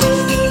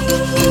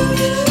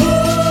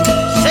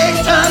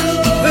 Satan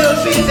will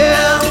be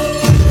there.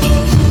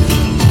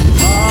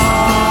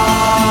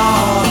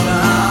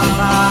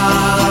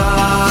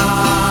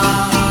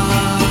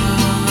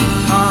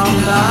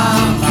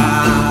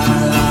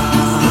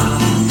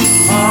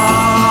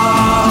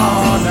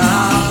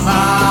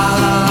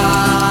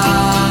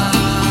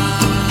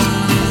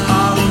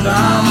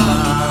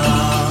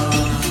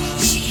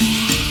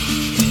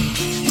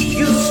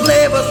 You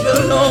slavers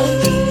will know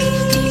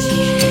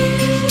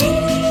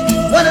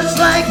what it's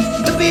like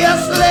to be a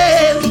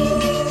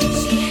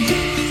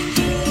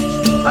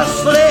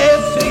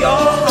slave to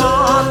your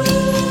heart,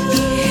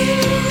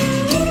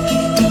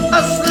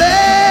 a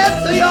slave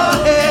to your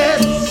head,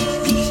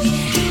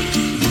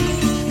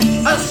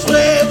 a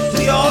slave to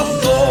your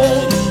soul,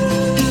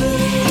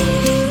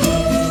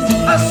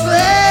 a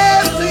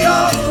slave to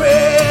your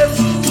graves.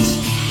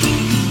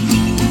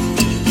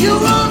 You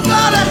won't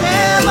go to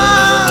heaven.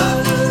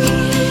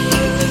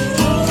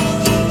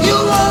 You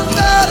won't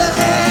go to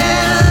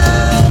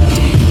hell.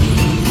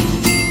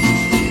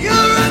 You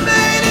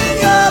remain in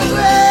your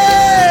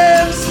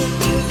graves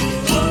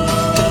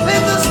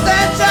with the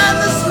stench and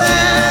the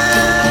smell.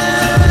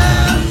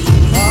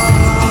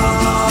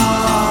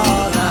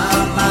 Oh,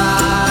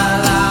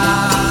 Dambala,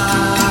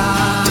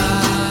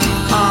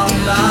 come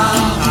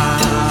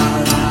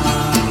Dambala,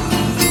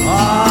 oh,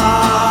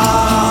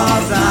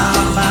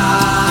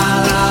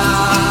 Dambala,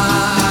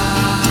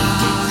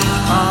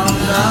 come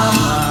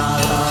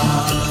Dambala.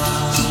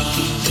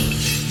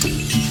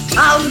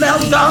 I'll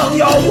melt down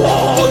your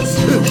walls.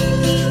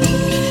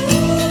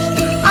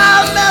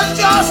 I'll melt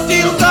your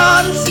steel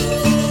guns.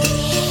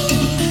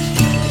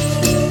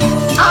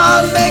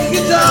 I'll make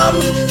you dumb.